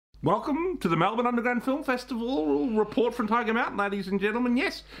Welcome to the Melbourne Underground Film Festival report from Tiger Mountain, ladies and gentlemen.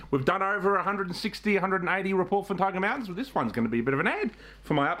 Yes, we've done over 160, 180 report from Tiger Mountains, but this one's going to be a bit of an ad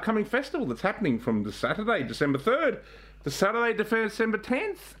for my upcoming festival that's happening from the Saturday, December 3rd, to Saturday, December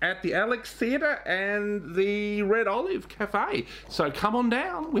 10th at the Alex Theatre and the Red Olive Cafe. So come on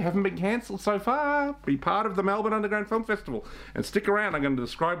down. We haven't been cancelled so far. Be part of the Melbourne Underground Film Festival. And stick around. I'm going to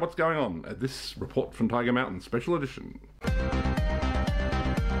describe what's going on at this report from Tiger Mountain special edition.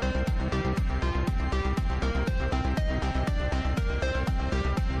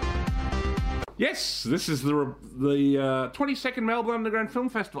 Yes, this is the 22nd Melbourne Underground Film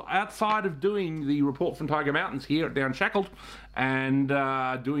Festival. Outside of doing the report from Tiger Mountains here at Downshackled and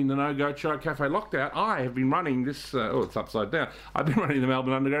doing the No Goat Show Cafe Lockdown, I have been running this, it's upside down. I've been running the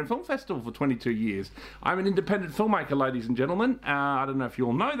Melbourne Underground Film Festival for 22 years. I'm an independent filmmaker, ladies and gentlemen. I don't know if you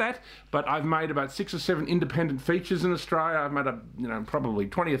all know that, but I've made about 6 or 7 independent features in Australia. I've made probably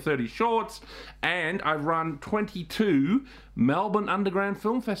 20 or 30 shorts, and I've run 22 Melbourne Underground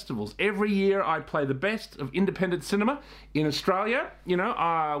Film Festivals. Every year I play the best of independent cinema in Australia.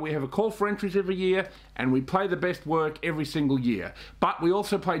 We have a call for entries every year, and we play the best work every single year. But we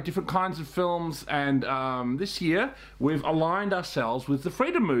also play different kinds of films, and this year we've aligned ourselves with the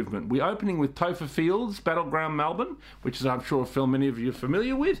Freedom Movement. We're opening with Topher Field's Battleground Melbourne, which is, I'm sure, a film many of you are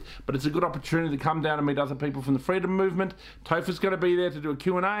familiar with, but it's a good opportunity to come down and meet other people from the Freedom Movement. Topher's going to be there to do a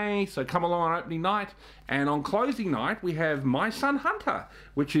Q&A, so come along on opening night. And on closing night, we have My Son Hunter,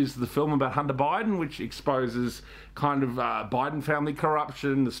 which is the film about Hunter Biden, which exposes kind of Biden family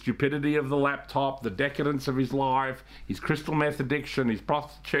corruption, the stupidity of the laptop, the decadence of his life, his crystal meth addiction, his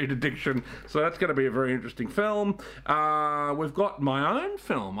prostitute addiction. So that's going to be a very interesting film. We've got my own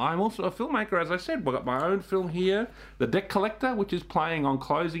film. I'm also a filmmaker, as I said. We've got my own film here, The Debt Collector, which is playing on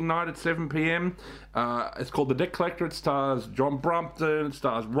closing night at 7 p.m. It's called The Debt Collector. It stars John Brumpton, it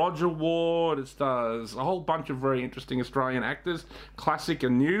stars Roger Ward, it stars a whole bunch of very interesting Australian actors, classic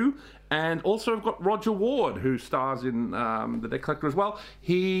and new. And also I've got Roger Ward, who stars in The Debt Collector as well.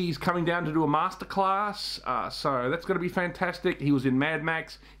 He's coming down to do a masterclass, so that's going to be fantastic. He was in Mad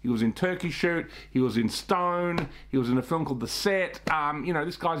Max, he was in Turkey Shoot, he was in Stone, he was in a film called The Set.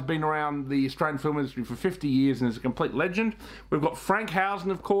 This guy's been around the Australian film industry for 50 years and is a complete legend. We've got Frank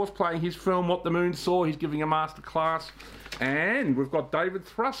Housen, of course, playing his film What the Moon Saw. He's giving a masterclass. And we've got David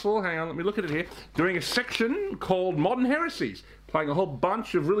Thrussell, hang on, let me look at it here, doing a section called Modern Heresies, playing a whole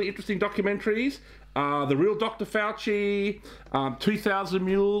bunch of really interesting documentaries. The Real Dr. Fauci, 2000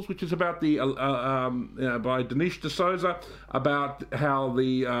 Mules, which is about by Dinesh D'Souza, about how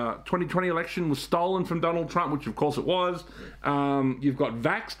the 2020 election was stolen from Donald Trump, which of course it was. You've got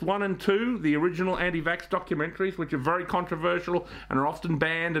Vaxxed 1 and 2, the original anti-vax documentaries, which are very controversial and are often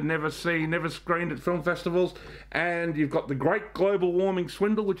banned and never screened at film festivals. And you've got The Great Global Warming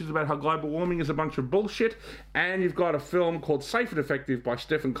Swindle, which is about how global warming is a bunch of bullshit. And you've got a film called Safe and Effective by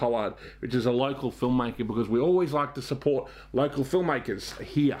Stefan Collard, which is a local filmmaker, because we always like to support local filmmakers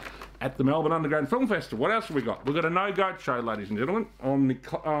here at the Melbourne Underground Film Festival. What else have we got? We've got a No Goat Show, ladies and gentlemen,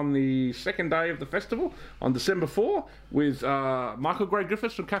 on the second day of the festival, on December 4, with Michael Gray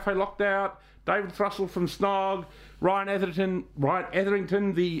Griffiths from Cafe Lockdown, David Thrussell from Snog, Ryan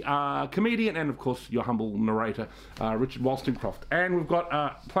Etherington, the comedian, and of course your humble narrator, Richard Wollstonecroft. And we've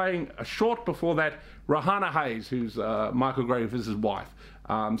got playing a short before that, Rahana Hayes, who's Michael Gray Griffiths' wife.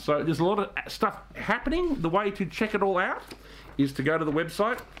 So there's a lot of stuff happening. The way to check it all out is to go to the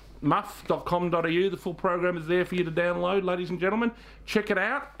website, muff.com.au. The full program is there for you to download, ladies and gentlemen. Check it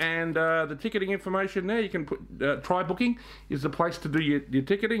out, and the ticketing information there, you can put Try Booking is the place to do your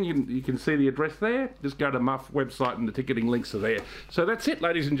ticketing. You can see the address there. Just go to Muff website and the ticketing links are there. So that's it,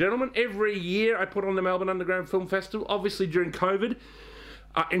 ladies and gentlemen. Every year I put on the Melbourne Underground Film Festival. Obviously during COVID,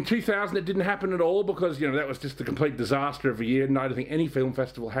 in 2000 it didn't happen at all, because that was just a complete disaster of a year, and I don't think any film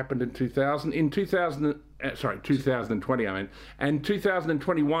festival happened in 2000. In 2020 I mean, and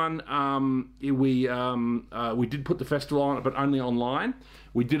 2021 we did put the festival on, but only online.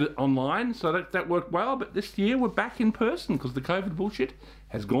 We did it online, so that worked well. But this year we're back in person because the COVID bullshit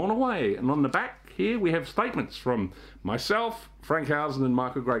has gone away. And on the back here we have statements from myself, Frank Housen, and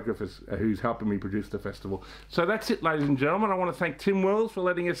Michael Gray Griffiths, who's helping me produce the festival. So that's it, ladies and gentlemen. I want to thank Tim Wells for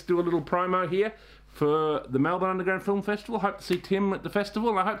letting us do a little promo here for the Melbourne Underground Film Festival. Hope to see Tim at the festival,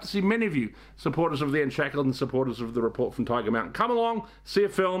 and I hope to see many of you, supporters of the Unshackled and supporters of the report from Tiger Mountain. Come along, see a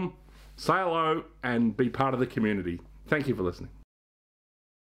film, say hello, and be part of the community. Thank you for listening.